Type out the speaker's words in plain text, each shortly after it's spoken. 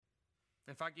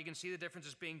In fact, you can see the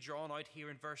differences being drawn out here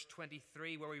in verse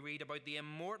 23, where we read about the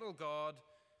immortal God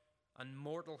and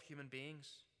mortal human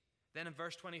beings. Then in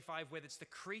verse 25, where it's the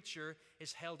creature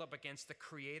is held up against the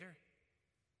Creator.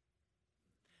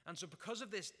 And so because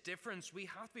of this difference, we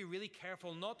have to be really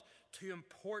careful not to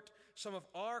import some of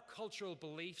our cultural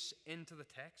beliefs into the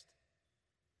text,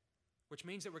 which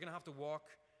means that we're going to have to walk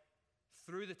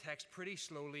through the text pretty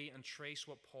slowly and trace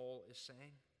what Paul is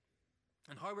saying.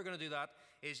 And how we're going to do that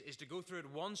is to go through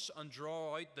it once and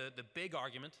draw out the big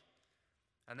argument,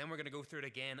 and then we're going to go through it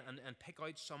again and pick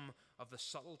out some of the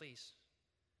subtleties.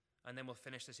 And then we'll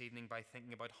finish this evening by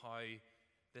thinking about how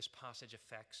this passage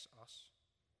affects us.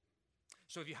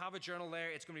 So if you have a journal there,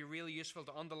 it's going to be really useful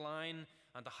to underline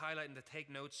and to highlight and to take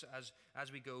notes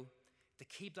as we go, to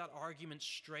keep that argument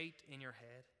straight in your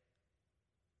head.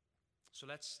 So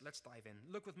let's dive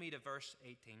in. Look with me to verse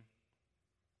 18.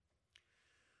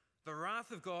 The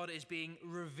wrath of God is being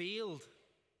revealed.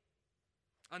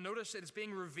 And notice it is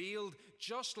being revealed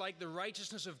just like the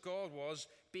righteousness of God was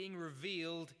being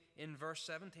revealed in verse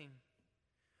 17.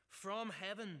 From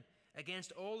heaven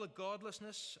against all the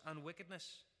godlessness and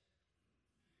wickedness.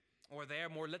 Or there,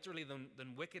 more literally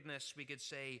than wickedness, we could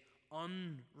say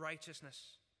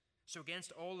unrighteousness. So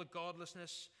against all the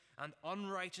godlessness and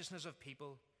unrighteousness of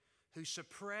people who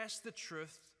suppress the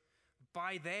truth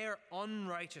by their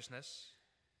unrighteousness,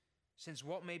 since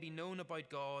what may be known about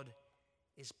God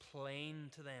is plain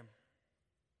to them.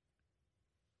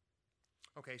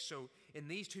 Okay, so in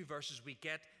these two verses we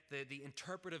get the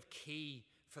interpretive key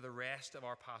for the rest of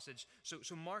our passage.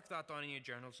 So mark that down in your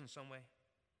journals in some way.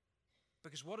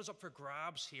 Because what is up for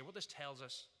grabs here, what this tells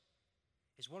us,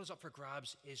 is what is up for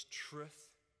grabs is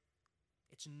truth.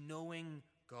 It's knowing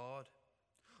God.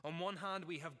 On one hand,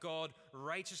 we have God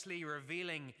righteously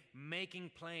revealing, making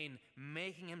plain,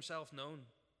 making himself known.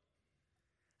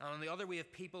 And on the other, we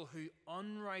have people who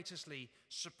unrighteously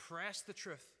suppress the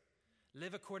truth,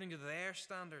 live according to their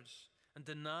standards, and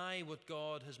deny what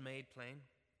God has made plain.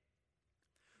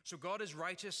 So God is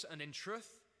righteous and in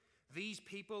truth. These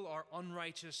people are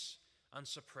unrighteous and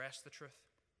suppress the truth.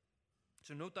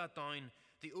 So note that down.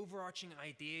 The overarching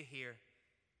idea here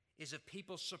is of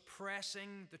people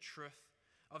suppressing the truth,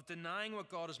 of denying what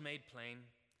God has made plain,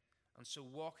 and so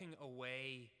walking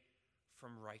away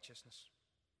from righteousness.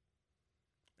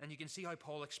 And you can see how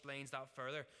Paul explains that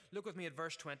further. Look with me at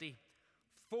verse 20.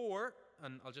 For,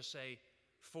 and I'll just say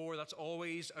for, that's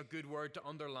always a good word to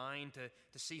underline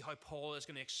to see how Paul is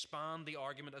going to expand the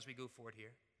argument as we go forward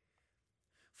here.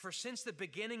 For since the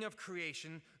beginning of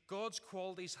creation, God's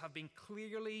qualities have been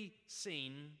clearly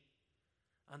seen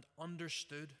and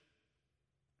understood.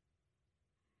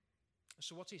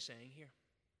 So what's he saying here?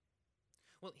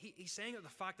 Well, he's saying that the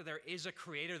fact that there is a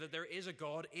creator, that there is a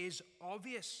God, is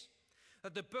obvious.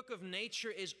 That the book of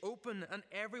nature is open and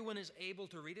everyone is able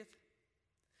to read it.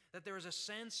 That there is a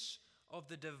sense of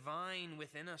the divine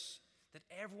within us that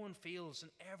everyone feels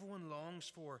and everyone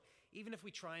longs for, even if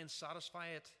we try and satisfy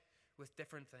it with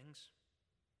different things.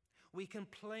 We can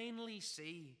plainly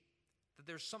see that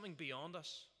there's something beyond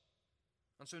us,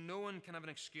 and so no one can have an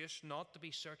excuse not to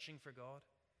be searching for God.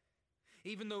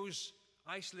 Even those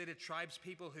isolated tribes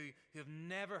people who have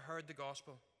never heard the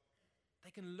gospel, they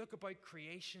can look about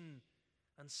creation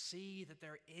and see that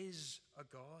there is a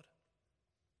God.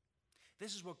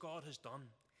 This is what God has done.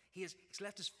 He's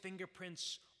left his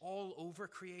fingerprints all over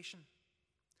creation.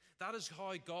 That is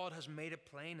how God has made it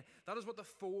plain. That is what the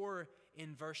 4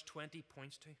 in verse 20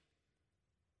 points to.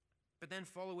 But then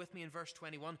follow with me in verse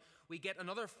 21. We get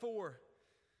another 4.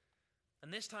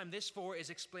 And this time this 4 is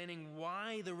explaining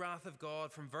why the wrath of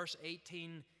God from verse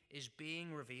 18 is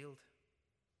being revealed.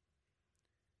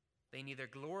 They neither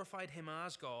glorified him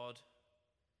as God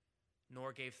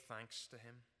nor gave thanks to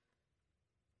him.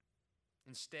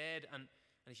 Instead, and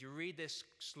if you read this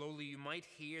slowly, you might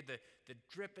hear the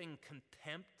dripping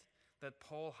contempt that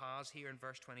Paul has here in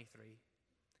verse 23.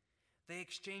 They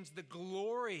exchanged the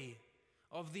glory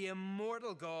of the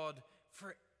immortal God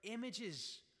for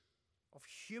images of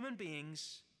human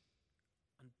beings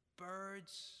and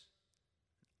birds,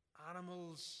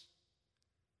 animals,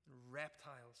 and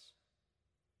reptiles.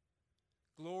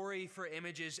 Glory for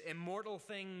images, immortal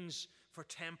things for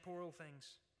temporal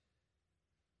things.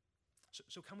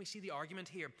 So can we see the argument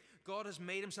here? God has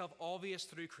made himself obvious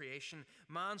through creation.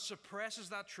 Man suppresses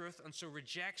that truth and so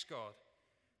rejects God,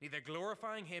 neither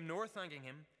glorifying him nor thanking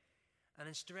him, and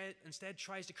instead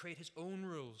tries to create his own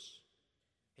rules,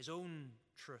 his own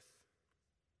truth.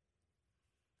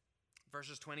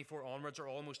 Verses 24 onwards are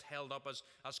almost held up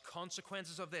as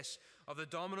consequences of this, of the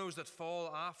dominoes that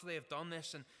fall after they have done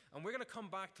this. And we're going to come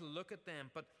back to look at them.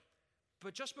 But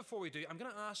But just before we do, I'm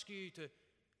going to ask you to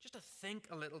just to think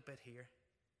a little bit here.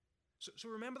 So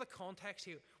remember the context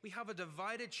here. We have a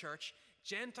divided church,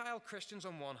 Gentile Christians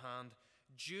on one hand,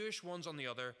 Jewish ones on the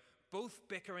other, both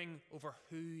bickering over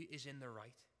who is in the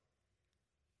right.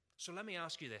 So let me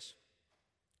ask you this.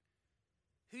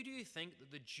 Who do you think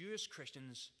that the Jewish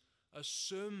Christians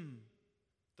assume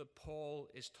that Paul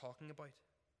is talking about?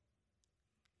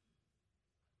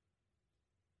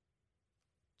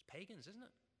 It's pagans, isn't it?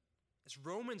 It's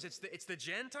Romans, it's the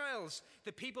Gentiles,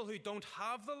 the people who don't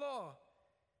have the law.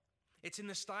 It's in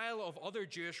the style of other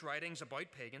Jewish writings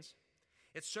about pagans.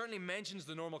 It certainly mentions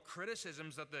the normal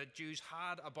criticisms that the Jews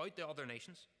had about the other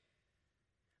nations.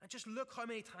 And just look how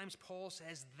many times Paul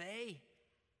says they.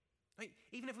 Like,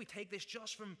 even if we take this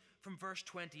just from verse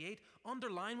 28,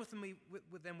 underline with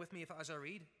them with me as I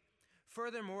read.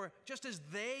 Furthermore, just as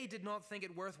they did not think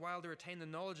it worthwhile to retain the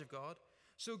knowledge of God,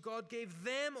 so God gave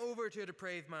them over to a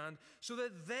depraved man, so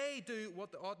that they do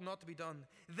what ought not to be done.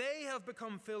 They have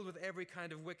become filled with every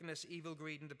kind of wickedness, evil,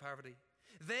 greed, and depravity.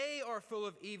 They are full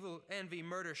of evil, envy,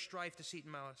 murder, strife, deceit,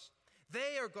 and malice.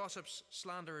 They are gossips,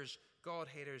 slanderers,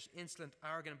 God-haters, insolent,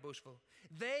 arrogant, and boastful.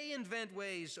 They invent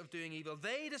ways of doing evil.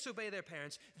 They disobey their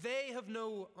parents. They have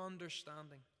no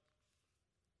understanding.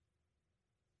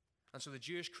 And so the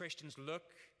Jewish Christians look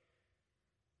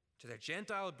to their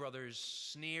Gentile brothers,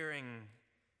 sneering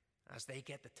as they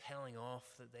get the telling off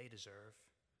that they deserve.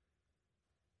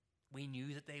 We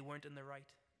knew that they weren't in the right.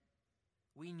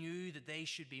 We knew that they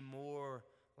should be more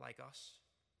like us.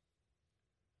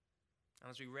 And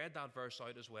as we read that verse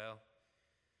out as well,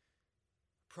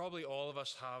 probably all of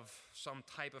us have some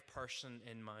type of person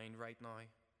in mind right now.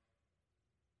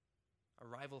 A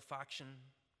rival faction,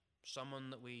 someone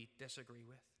that we disagree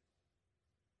with.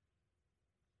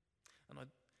 And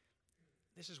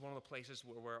this is one of the places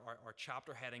where our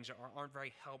chapter headings aren't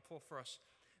very helpful for us.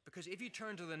 Because if you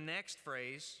turn to the next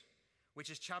phrase, which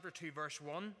is chapter 2, verse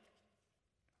 1,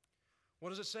 what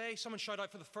does it say? Someone shout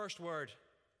out for the first word.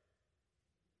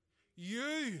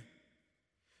 You.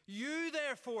 You,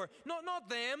 therefore. Not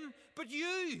them, but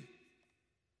you.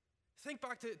 Think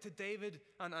back to David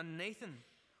and Nathan,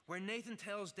 where Nathan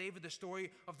tells David the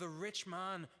story of the rich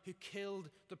man who killed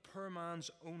the poor man's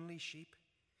only sheep.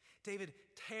 David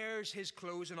tears his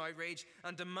clothes in outrage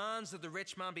and demands that the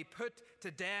rich man be put to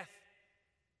death.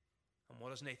 And what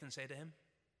does Nathan say to him?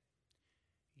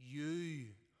 You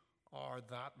are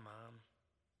that man.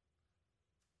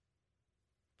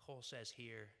 Paul says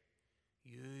here,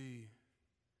 you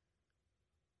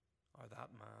are that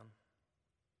man.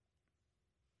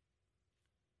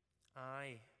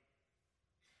 I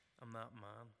am that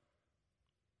man.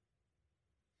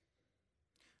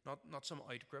 Not some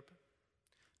outgroup,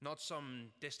 not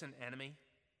some distant enemy.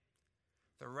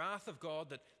 The wrath of God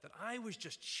that I was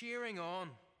just cheering on.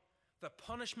 The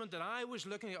punishment that I was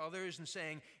looking at others and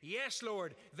saying, yes,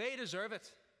 Lord, they deserve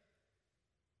it.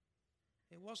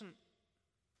 That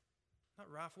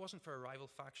wrath wasn't for a rival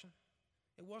faction.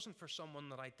 It wasn't for someone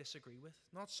that I disagree with,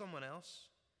 not someone else.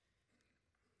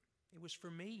 It was for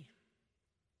me.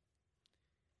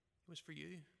 It was for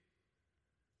you.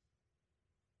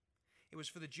 It was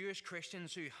for the Jewish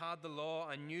Christians who had the law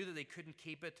and knew that they couldn't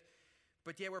keep it,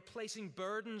 but yet were placing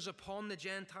burdens upon the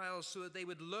Gentiles so that they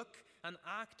would look and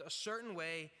act a certain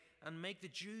way and make the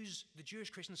Jewish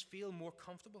Christians feel more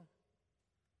comfortable.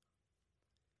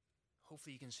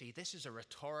 Hopefully you can see this is a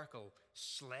rhetorical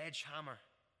sledgehammer.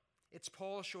 It's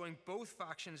Paul showing both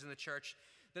factions in the church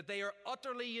that they are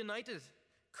utterly united,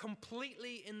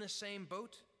 completely in the same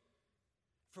boat.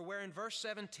 For where in verse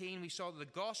 17 we saw that the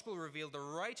gospel revealed the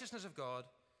righteousness of God,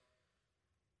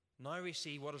 now we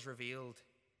see what is revealed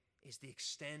is the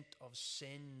extent of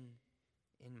sin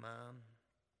in man,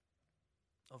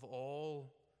 of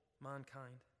all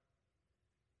mankind.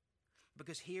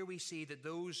 Because here we see that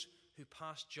those who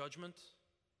pass judgment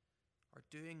are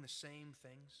doing the same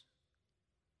things.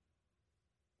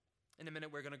 In a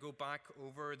minute we're going to go back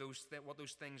over what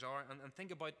those things are and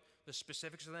think about the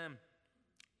specifics of them.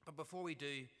 But before we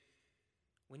do,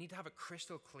 we need to have it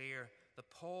crystal clear that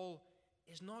Paul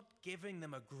is not giving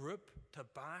them a group to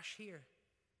bash here.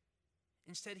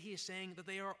 Instead, he is saying that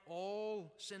they are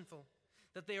all sinful,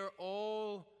 that they are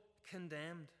all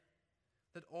condemned,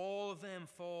 that all of them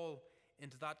fall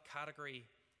into that category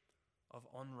of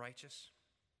unrighteous.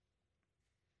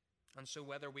 And so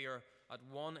whether we are at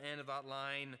one end of that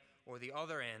line or the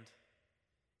other end,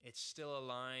 it's still a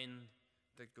line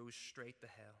that goes straight to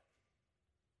hell.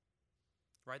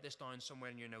 Write this down somewhere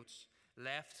in your notes.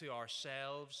 Left to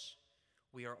ourselves,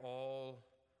 we are all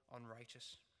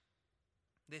unrighteous.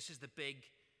 This is the big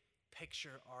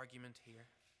picture argument here.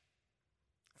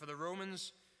 For the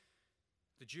Romans,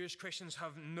 The Jewish Christians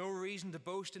have no reason to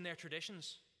boast in their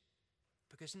traditions,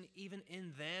 because even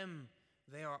in them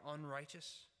they are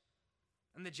unrighteous.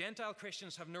 And the Gentile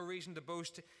Christians have no reason to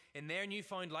boast in their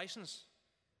newfound license,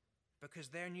 because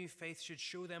their new faith should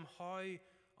show them how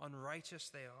unrighteous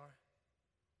they are.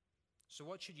 So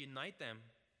what should unite them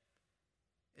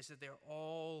is that they're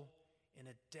all in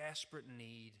a desperate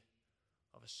need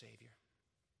of a Savior.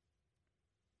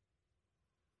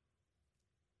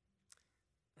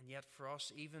 And yet for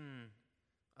us, even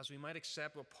as we might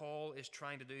accept what Paul is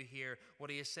trying to do here,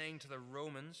 what he is saying to the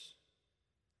Romans,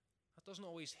 that doesn't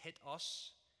always hit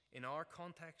us in our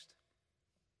context.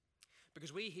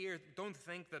 Because we here don't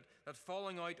think that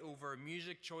falling out over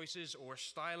music choices or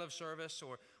style of service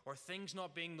or things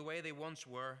not being the way they once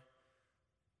were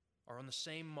are on the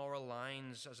same moral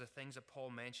lines as the things that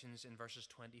Paul mentions in verses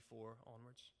 24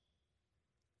 onwards.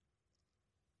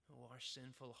 Oh, our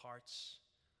sinful hearts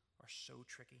are so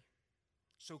tricky,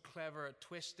 so clever at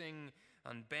twisting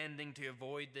and bending to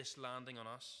avoid this landing on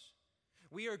us.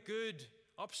 We are good,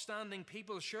 upstanding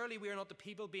people. Surely we are not the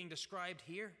people being described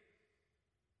here.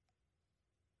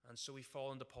 And so we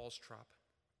fall into Paul's trap.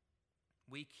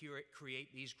 We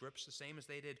create these groups the same as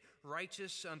they did,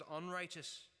 righteous and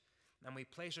unrighteous, and we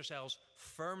place ourselves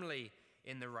firmly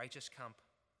in the righteous camp,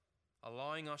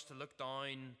 allowing us to look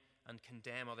down and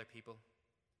condemn other people,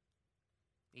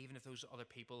 even if those other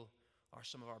people are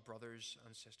some of our brothers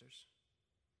and sisters.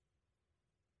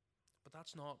 But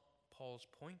that's not Paul's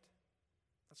point.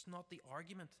 That's not the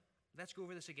argument. Let's go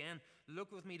over this again.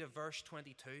 Look with me to verse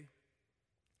 22.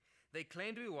 They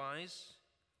claim to be wise,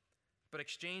 but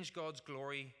exchange God's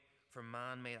glory for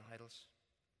man-made idols.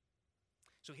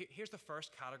 So here's the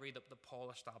first category that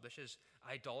Paul establishes: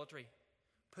 idolatry,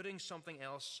 putting something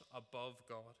else above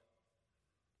God.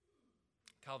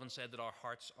 Calvin said that our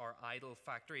hearts are idol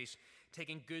factories,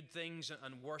 taking good things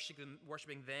and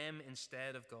worshiping them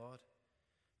instead of God.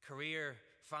 Career,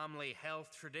 family,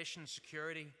 health, tradition,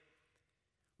 security.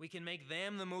 We can make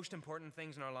them the most important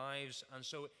things in our lives, and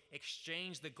so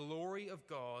exchange the glory of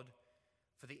God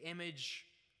for the image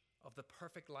of the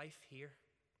perfect life here.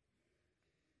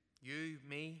 You,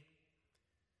 me,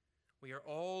 we are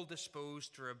all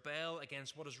disposed to rebel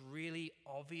against what is really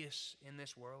obvious in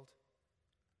this world: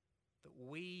 that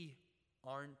we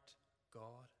aren't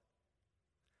God,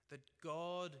 that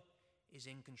God is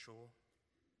in control,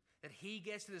 that He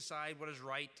gets to decide what is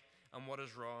right and what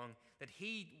is wrong, that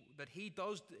he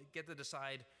does get to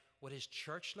decide what His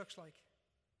church looks like.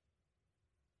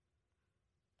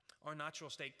 Our natural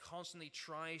state constantly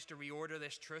tries to reorder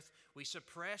this truth. We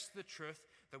suppress the truth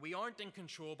that we aren't in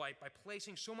control by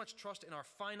placing so much trust in our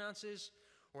finances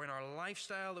or in our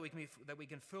lifestyle that we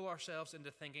can fool ourselves into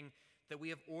thinking that we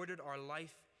have ordered our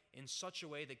life in such a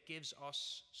way that gives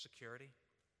us security.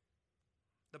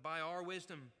 That by our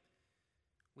wisdom,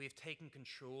 we have taken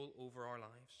control over our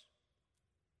lives.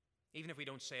 Even if we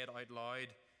don't say it out loud,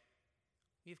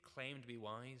 we have claimed to be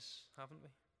wise, haven't we?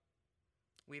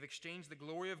 We have exchanged the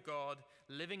glory of God,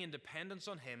 living in dependence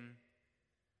on Him,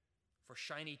 for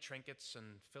shiny trinkets and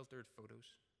filtered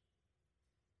photos.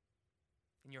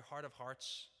 In your heart of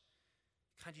hearts,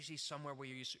 can't you see somewhere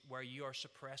where you are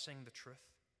suppressing the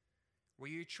truth?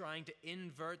 Where you're trying to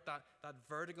invert that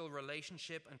vertical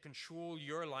relationship and control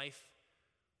your life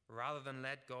rather than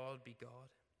let God be God?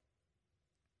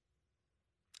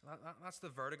 That's the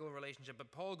vertical relationship.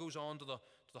 But Paul goes on to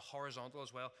the horizontal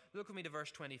as well. Look with me to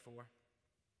verse 24.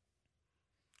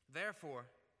 Therefore,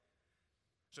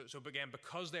 so again,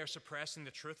 because they're suppressing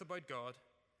the truth about God,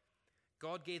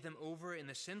 God gave them over in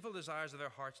the sinful desires of their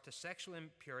hearts to sexual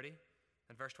impurity.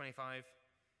 And verse 25,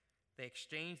 they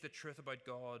exchanged the truth about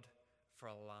God for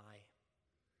a lie.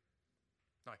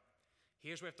 Now,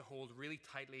 here's where we have to hold really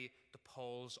tightly to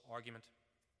Paul's argument.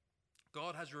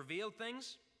 God has revealed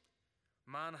things.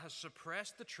 Man has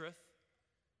suppressed the truth.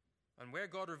 And where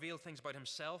God revealed things about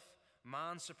Himself,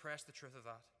 man suppressed the truth of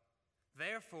that.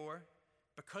 Therefore,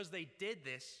 because they did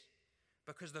this,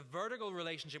 because the vertical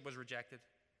relationship was rejected,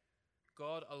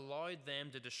 God allowed them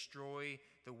to destroy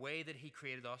the way that He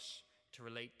created us to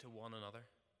relate to one another.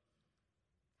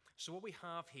 So what we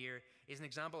have here is an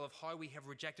example of how we have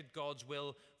rejected God's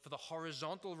will for the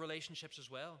horizontal relationships as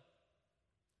well.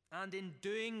 And in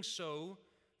doing so,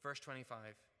 verse 25,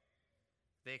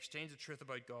 they exchanged the truth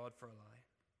about God for a lie.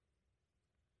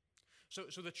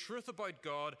 So the truth about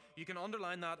God, you can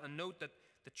underline that and note that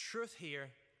the truth here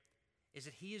is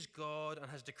that He is God and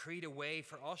has decreed a way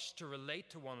for us to relate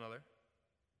to one another.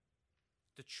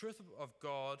 The truth of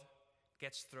God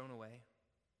gets thrown away.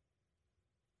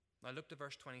 Now look to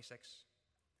verse 26.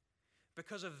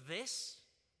 Because of this,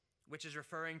 which is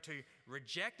referring to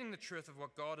rejecting the truth of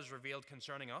what God has revealed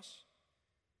concerning us.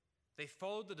 They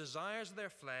followed the desires of their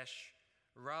flesh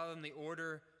rather than the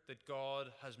order that God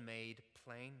has made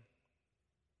plain.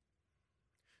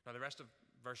 Now, the rest of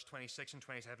verse 26 and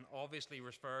 27 obviously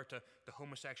refer to the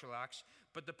homosexual acts,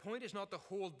 but the point is not to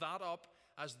hold that up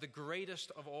as the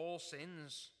greatest of all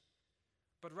sins,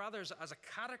 but rather as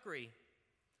a category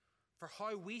for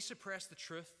how we suppress the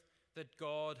truth that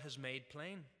God has made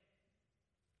plain.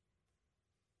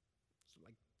 So,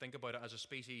 think about it as a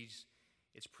species.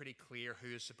 It's pretty clear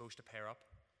who is supposed to pair up.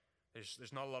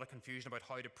 There's not a lot of confusion about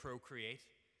how to procreate.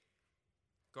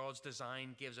 God's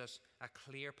design gives us a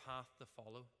clear path to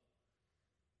follow.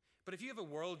 But if you have a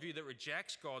worldview that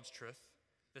rejects God's truth,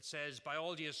 that says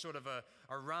biology is sort of a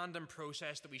random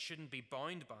process that we shouldn't be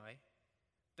bound by,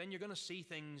 then you're going to see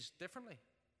things differently.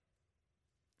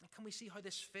 And can we see how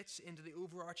this fits into the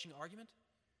overarching argument?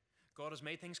 God has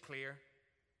made things clear.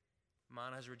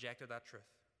 Man has rejected that truth.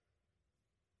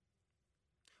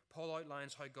 Paul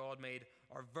outlines how God made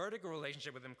our vertical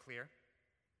relationship with him clear,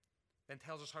 then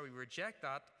tells us how we reject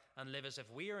that and live as if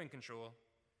we are in control,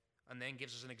 and then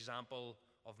gives us an example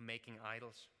of making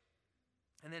idols.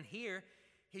 And then here,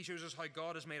 he shows us how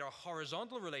God has made our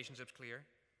horizontal relationships clear,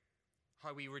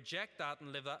 how we reject that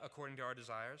and live that according to our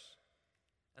desires.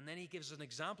 And then he gives us an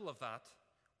example of that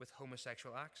with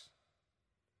homosexual acts.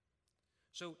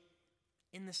 So,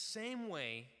 in the same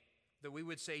way that we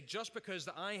would say, just because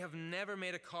the eye have never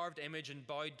made a carved image and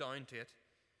bowed down to it,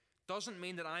 doesn't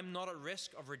mean that I'm not at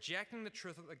risk of rejecting the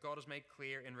truth that God has made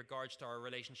clear in regards to our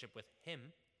relationship with him.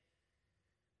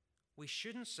 We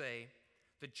shouldn't say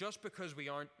that just because we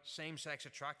aren't same-sex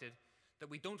attracted,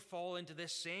 that we don't fall into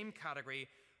this same category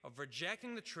of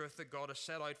rejecting the truth that God has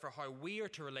set out for how we are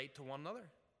to relate to one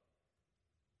another.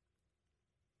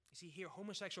 You see, here,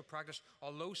 homosexual practice,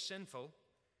 although sinful,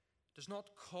 does not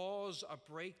cause a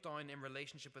breakdown in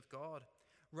relationship with God.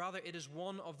 Rather, it is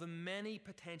one of the many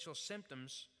potential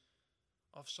symptoms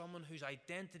of someone whose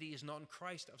identity is not in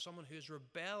Christ, of someone who is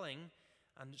rebelling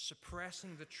and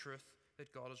suppressing the truth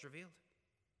that God has revealed.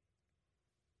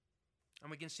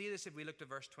 And we can see this if we look to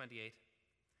verse 28.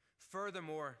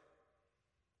 Furthermore,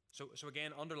 so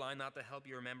again, underline that to help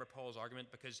you remember Paul's argument,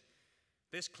 because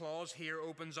this clause here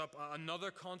opens up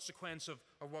another consequence of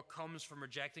what comes from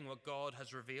rejecting what God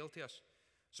has revealed to us.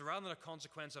 So rather than a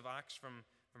consequence of acts from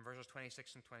verses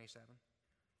 26 and 27.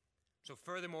 So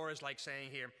furthermore is like saying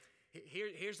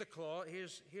here's the clause,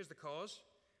 here's the cause.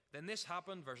 Then this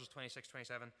happened, verses 26,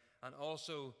 27, and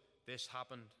also this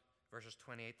happened, verses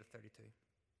 28 to 32.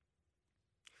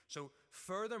 So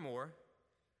furthermore,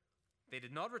 they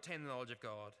did not retain the knowledge of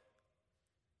God.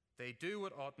 They do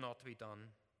what ought not to be done.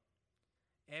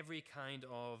 Every kind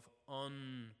of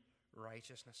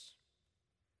unrighteousness.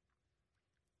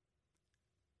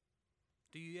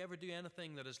 Do you ever do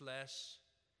anything that is less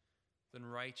than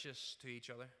righteous to each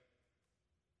other?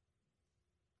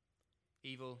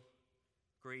 Evil,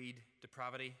 greed,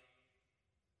 depravity,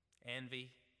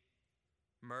 envy,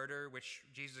 murder, which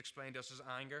Jesus explained to us as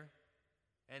anger.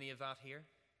 Any of that here?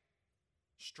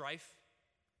 Strife.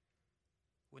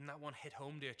 Wouldn't that one hit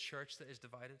home to a church that is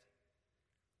divided?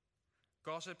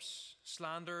 Gossips,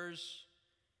 slanderers,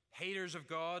 haters of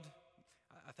God.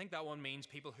 I think that one means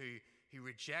people who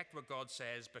reject what God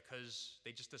says because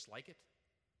they just dislike it.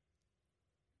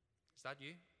 Is that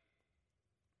you?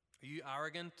 Are you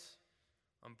arrogant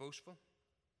and boastful?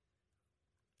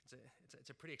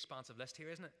 It's a pretty expansive list here,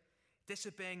 isn't it?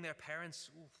 Disobeying their parents.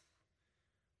 Oof,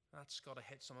 that's got to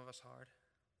hit some of us hard.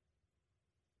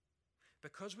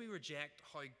 Because we reject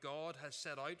how God has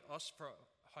set out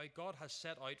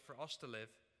for us to live,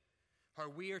 how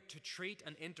we are to treat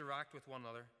and interact with one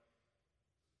another,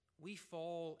 we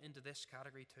fall into this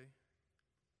category too.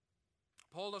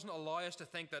 Paul doesn't allow us to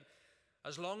think that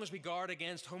as long as we guard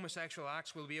against homosexual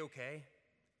acts, we'll be okay.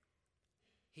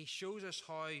 He shows us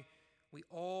how we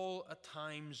all at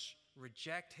times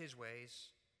reject his ways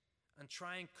and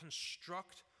try and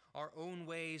construct our own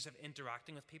ways of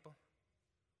interacting with people.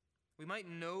 We might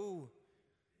know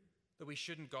that we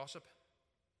shouldn't gossip,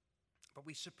 but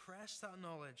we suppress that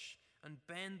knowledge and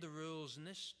bend the rules in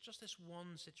this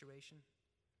one situation.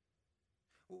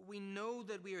 We know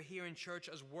that we are here in church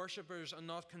as worshippers and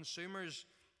not consumers,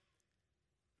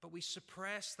 but we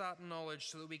suppress that knowledge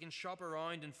so that we can shop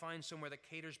around and find somewhere that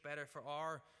caters better for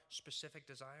our specific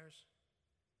desires.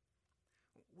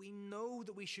 We know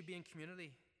that we should be in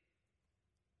community,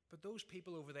 but those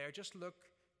people over there just look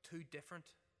too different,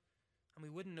 and we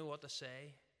wouldn't know what to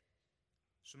say.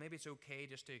 So maybe it's okay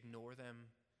just to ignore them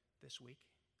this week.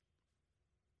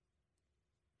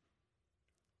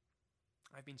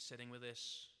 I've been sitting with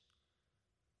this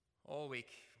all week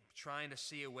trying to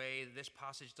see a way that this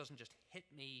passage doesn't just hit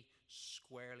me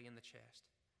squarely in the chest.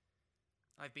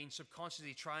 I've been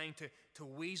subconsciously trying to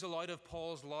weasel out of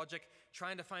Paul's logic,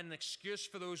 trying to find an excuse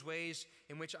for those ways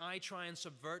in which I try and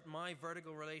subvert my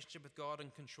vertical relationship with God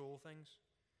and control things.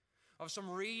 Of some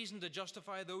reason to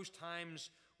justify those times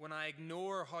when I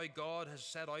ignore how God has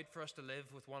set out for us to live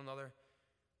with one another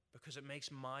because it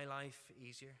makes my life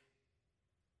easier.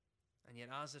 And yet,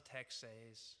 as the text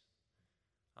says,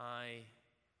 I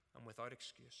am without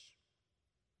excuse.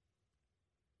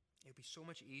 It would be so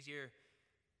much easier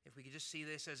if we could just see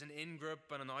this as an in-grip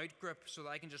and an out-grip so that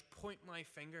I can just point my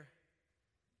finger.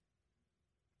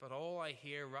 But all I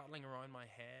hear rattling around my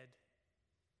head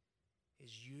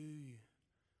is, you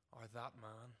are that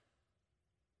man.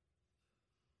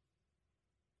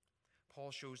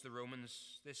 Paul shows the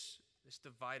Romans, this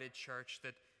divided church,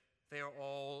 that they are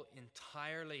all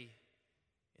entirely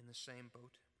in the same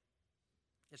boat.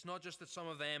 It's not just that some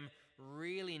of them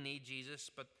really need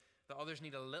Jesus, but the others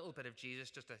need a little bit of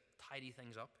Jesus just to tidy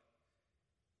things up.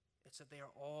 It's that they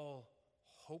are all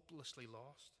hopelessly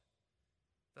lost,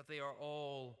 that they are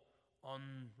all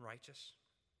unrighteous,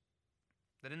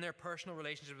 that in their personal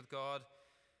relationship with God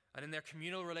and in their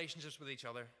communal relationships with each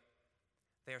other,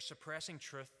 they are suppressing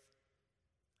truth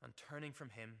and turning from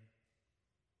Him,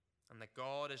 and that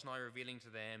God is now revealing to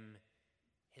them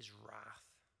His wrath.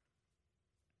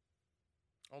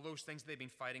 All those things they've been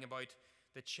fighting about,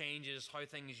 the changes, how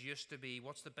things used to be,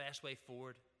 what's the best way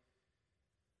forward,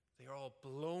 they are all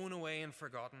blown away and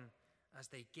forgotten as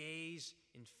they gaze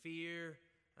in fear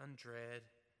and dread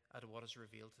at what is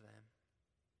revealed to them.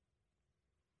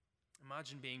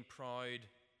 Imagine being proud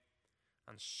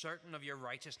and certain of your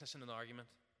righteousness in an argument,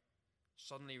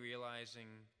 suddenly realizing,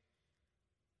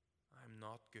 I'm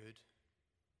not good.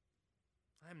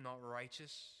 I'm not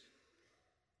righteous.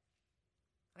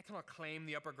 I cannot claim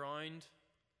the upper ground.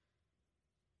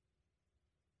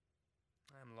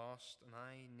 I am lost and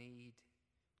I need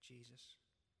Jesus.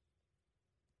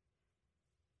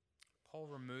 Paul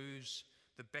removes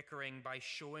the bickering by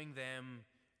showing them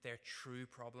their true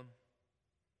problem.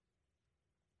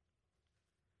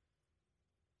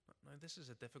 Now, this is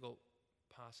a difficult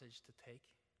passage to take.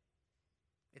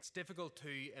 It's difficult to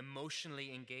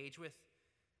emotionally engage with.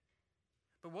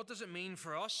 But what does it mean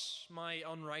for us, my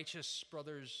unrighteous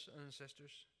brothers and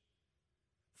sisters?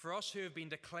 For us who have been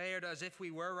declared as if we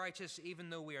were righteous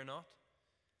even though we are not?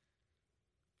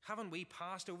 Haven't we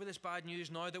passed over this bad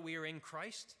news now that we are in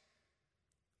Christ?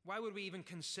 Why would we even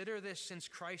consider this since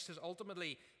Christ has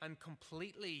ultimately and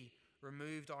completely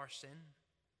removed our sin?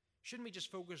 Shouldn't we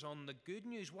just focus on the good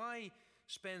news? Why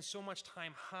spend so much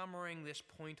time hammering this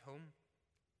point home?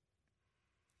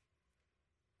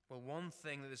 Well, one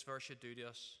thing that this verse should do to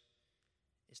us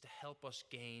is to help us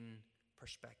gain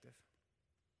perspective.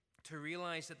 To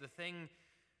realize that the thing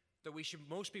that we should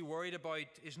most be worried about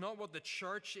is not what the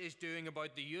church is doing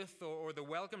about the youth or the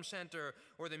welcome center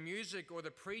or the music or the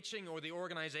preaching or the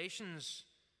organizations,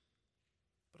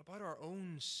 but about our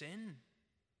own sin.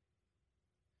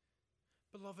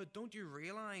 Beloved, don't you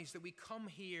realize that we come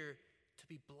here to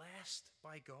be blessed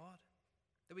by God?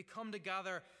 That we come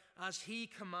together as He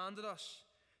commanded us,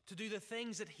 to do the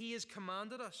things that He has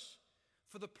commanded us,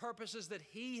 for the purposes that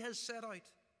He has set out.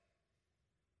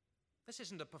 This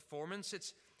isn't a performance.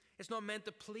 It's not meant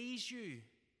to please you.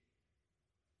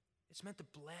 It's meant to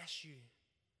bless you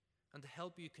and to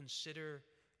help you consider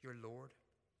your Lord.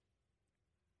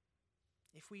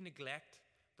 If we neglect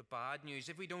the bad news,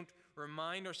 if we don't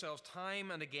remind ourselves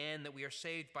time and again that we are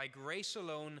saved by grace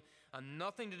alone and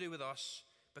nothing to do with us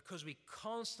because we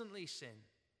constantly sin,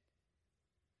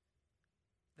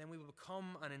 then we will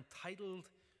become an entitled,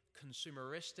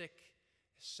 consumeristic,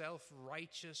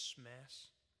 self-righteous mess.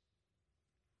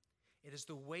 It is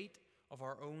the weight of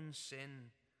our own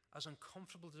sin, as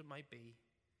uncomfortable as it might be,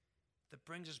 that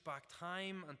brings us back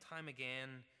time and time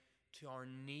again to our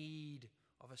need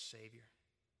of a Savior.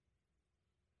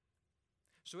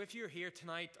 So if you're here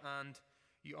tonight and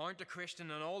you aren't a Christian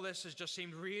and all this has just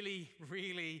seemed really,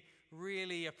 really,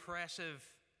 really oppressive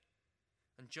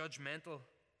and judgmental,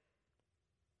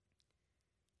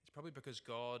 it's probably because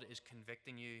God is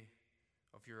convicting you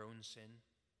of your own sin,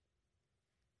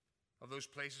 of those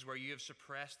places where you have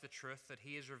suppressed the truth that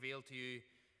He has revealed to you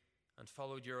and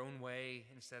followed your own way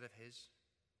instead of His.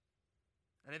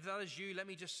 And if that is you, let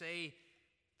me just say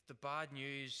that the bad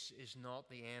news is not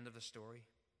the end of the story.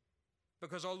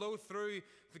 Because although through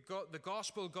the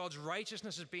gospel God's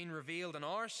righteousness has been revealed and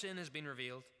our sin has been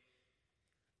revealed,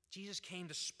 Jesus came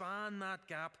to span that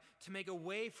gap, to make a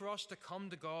way for us to come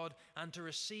to God and to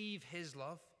receive His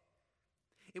love.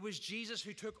 It was Jesus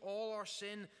who took all our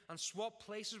sin and swapped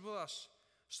places with us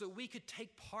so that we could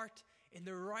take part in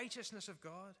the righteousness of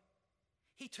God.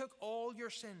 He took all your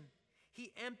sin.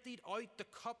 He emptied out the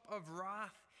cup of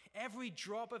wrath, every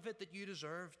drop of it that you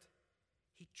deserved.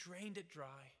 He drained it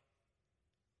dry.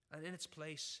 And in its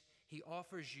place, he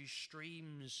offers you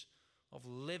streams of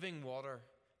living water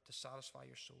to satisfy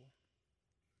your soul.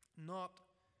 Not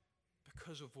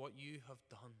because of what you have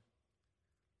done,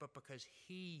 but because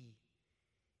he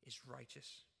is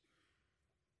righteous.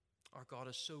 Our God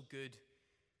is so good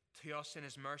to us in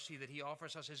his mercy that he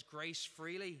offers us his grace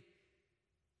freely.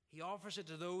 He offers it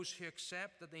to those who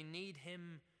accept that they need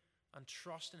him and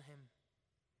trust in him.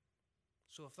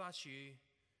 So if that's you,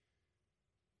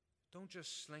 don't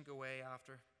just slink away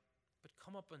after, but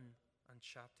come up and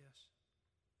chat to us.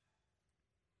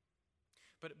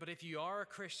 But if you are a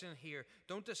Christian here,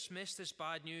 don't dismiss this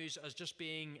bad news as just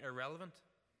being irrelevant.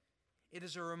 It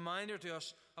is a reminder to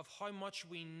us of how much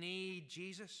we need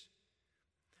Jesus.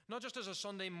 Not just as a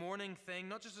Sunday morning thing,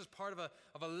 not just as part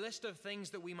of a list of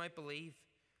things that we might believe,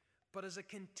 but as a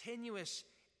continuous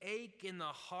ache in the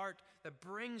heart that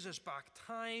brings us back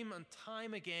time and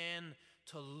time again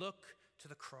to look to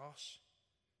the cross.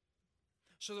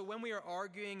 So that when we are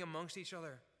arguing amongst each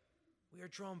other, we are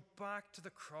drawn back to the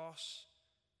cross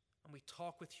and we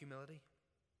talk with humility.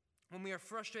 When we are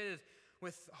frustrated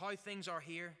with how things are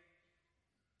here,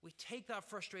 we take that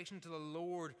frustration to the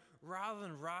Lord rather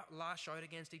than lash out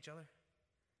against each other.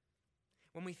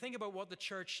 When we think about what the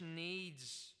church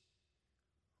needs,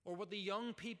 or what the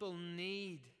young people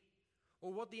need,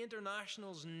 or what the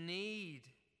internationals need,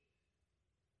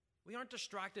 we aren't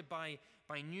distracted by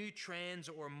new trends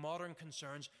or modern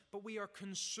concerns, but we are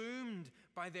consumed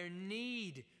by their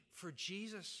need for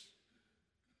Jesus.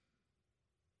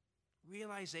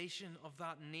 Realization of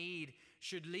that need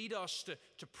should lead us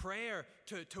to prayer,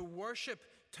 to worship,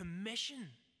 to mission.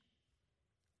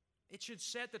 It should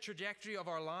set the trajectory of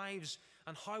our lives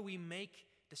and how we make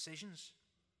decisions.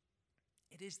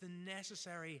 It is the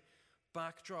necessary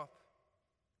backdrop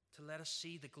to let us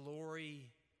see the glory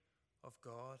of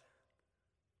God.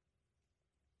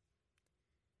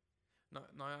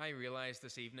 Now I realize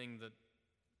this evening that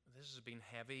this has been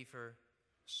heavy for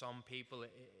some people.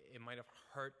 It might have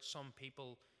hurt some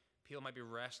people. People might be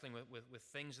wrestling with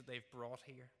things that they've brought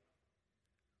here.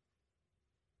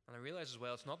 And I realize as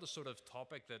well, it's not the sort of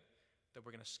topic that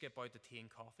we're going to skip out the tea and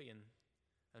coffee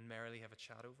and merrily have a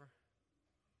chat over.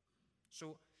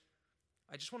 So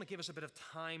I just want to give us a bit of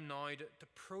time now to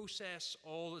process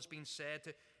all that's been said,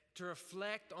 to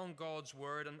reflect on God's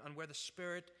word and where the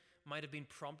Spirit might have been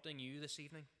prompting you this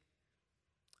evening.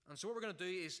 And so what we're going to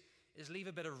do is leave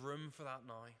a bit of room for that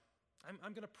now.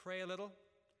 I'm going to pray a little,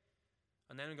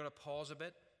 and then I'm going to pause a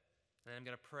bit, and then I'm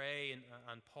going to pray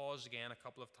and pause again a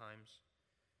couple of times.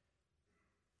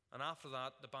 And after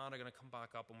that, the band are going to come back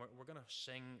up, and we're going to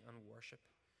sing and worship.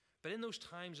 But in those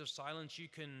times of silence, you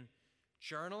can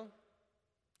journal,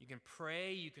 you can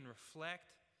pray, you can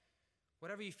reflect,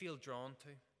 whatever you feel drawn to.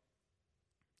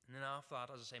 And then after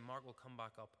that, as I say, Mark will come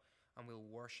back up and we'll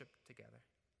worship together.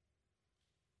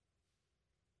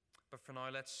 But for now,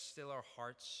 let's still our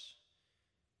hearts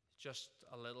just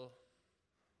a little.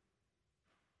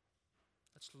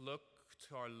 Let's look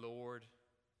to our Lord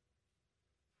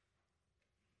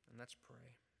and let's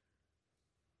pray.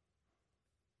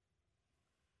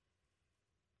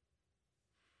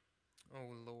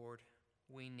 Oh Lord,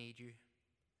 we need you.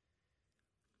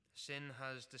 Sin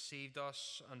has deceived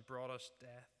us and brought us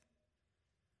death.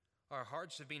 Our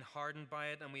hearts have been hardened by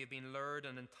it, and we have been lured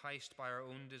and enticed by our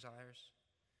own desires.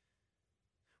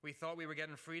 We thought we were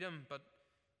getting freedom, but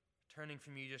turning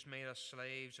from you just made us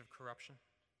slaves of corruption.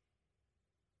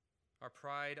 Our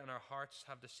pride and our hearts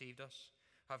have deceived us,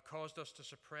 have caused us to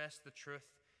suppress the truth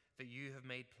that you have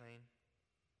made plain.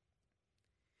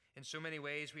 In so many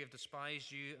ways we have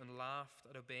despised you and laughed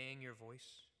at obeying your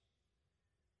voice.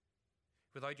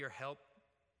 Without your help,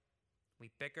 we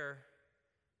bicker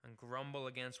and grumble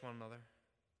against one another.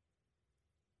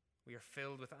 We are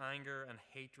filled with anger and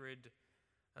hatred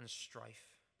and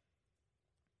strife.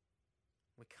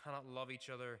 We cannot love each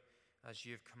other as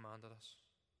you have commanded us.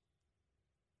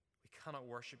 We cannot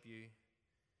worship you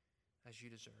as you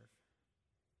deserve.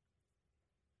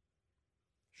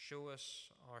 Show us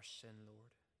our sin, Lord.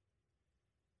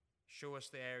 Show us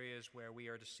the areas where we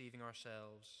are deceiving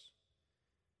ourselves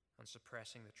and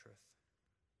suppressing the truth.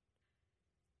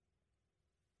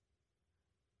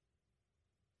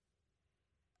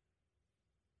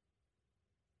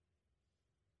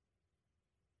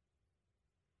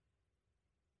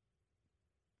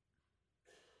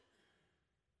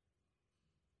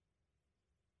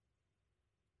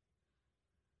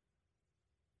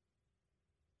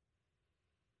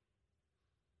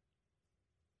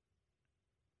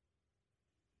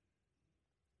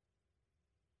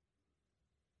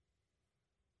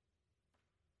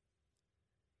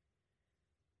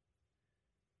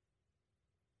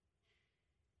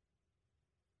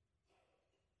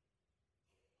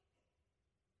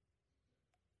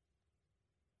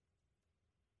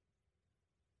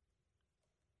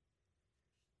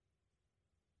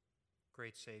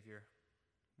 Great Savior,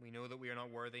 we know that we are not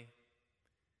worthy,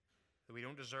 that we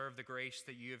don't deserve the grace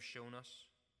that you have shown us,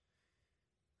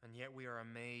 and yet we are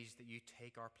amazed that you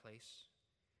take our place,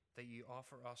 that you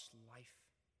offer us life.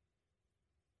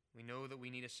 We know that we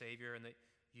need a Savior and that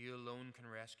you alone can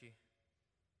rescue.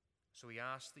 So we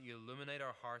ask that you illuminate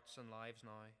our hearts and lives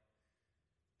now,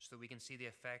 so that we can see the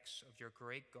effects of your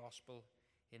great gospel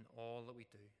in all that we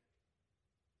do.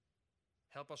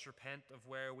 Help us repent of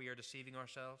where we are deceiving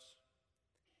ourselves.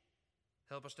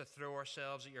 Help us to throw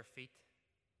ourselves at your feet.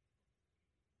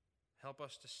 Help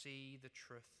us to see the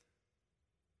truth.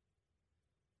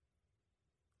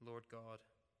 Lord God,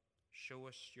 show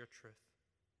us your truth.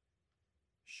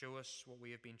 Show us what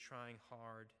we have been trying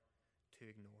hard to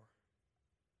ignore.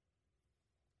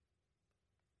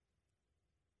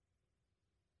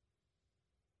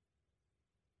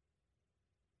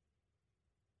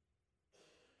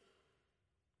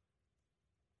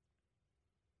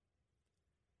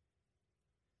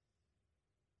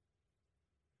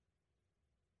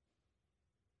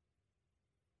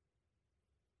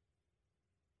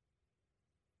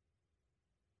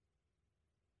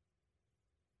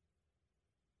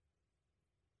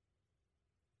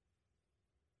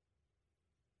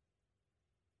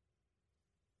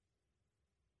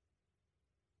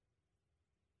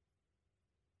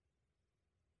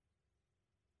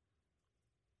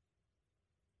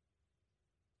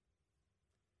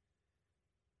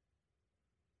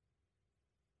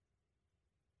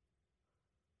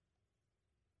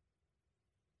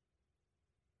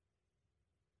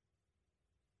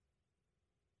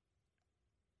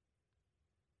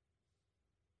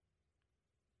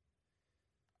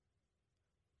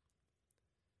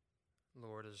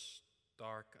 Lord, as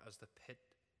dark as the pit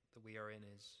that we are in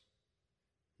is,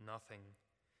 nothing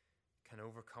can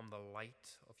overcome the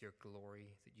light of your glory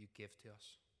that you give to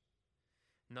us.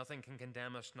 Nothing can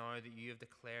condemn us now that you have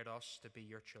declared us to be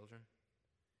your children.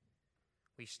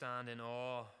 We stand in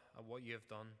awe of what you have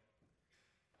done,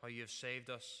 how you have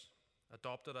saved us,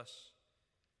 adopted us,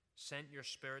 sent your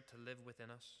Spirit to live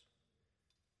within us.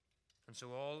 And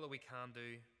so all that we can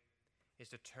do is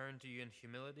to turn to you in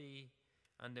humility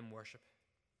and in worship,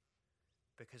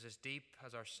 because as deep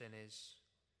as our sin is,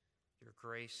 your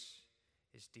grace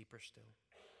is deeper still.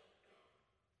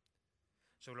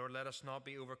 So Lord, let us not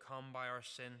be overcome by our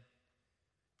sin,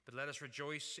 but let us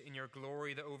rejoice in your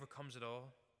glory that overcomes it all.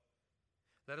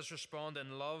 Let us respond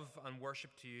in love and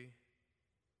worship to you.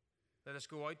 Let us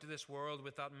go out to this world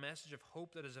with that message of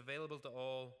hope that is available to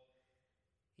all,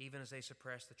 even as they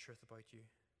suppress the truth about you.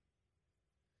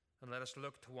 And let us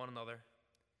look to one another,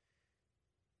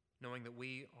 knowing that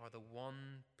we are the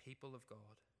one people of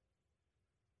God,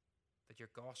 that your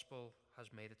gospel has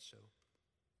made it so.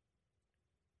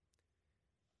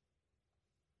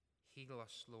 Heal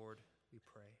us, Lord, we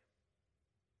pray.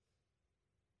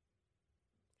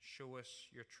 Show us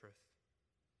your truth.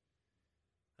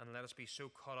 And let us be so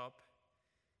caught up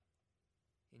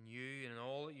in you and in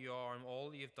all that you are and all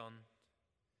that you've done,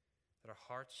 that our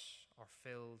hearts are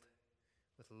filled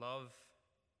with love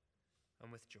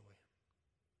and with joy.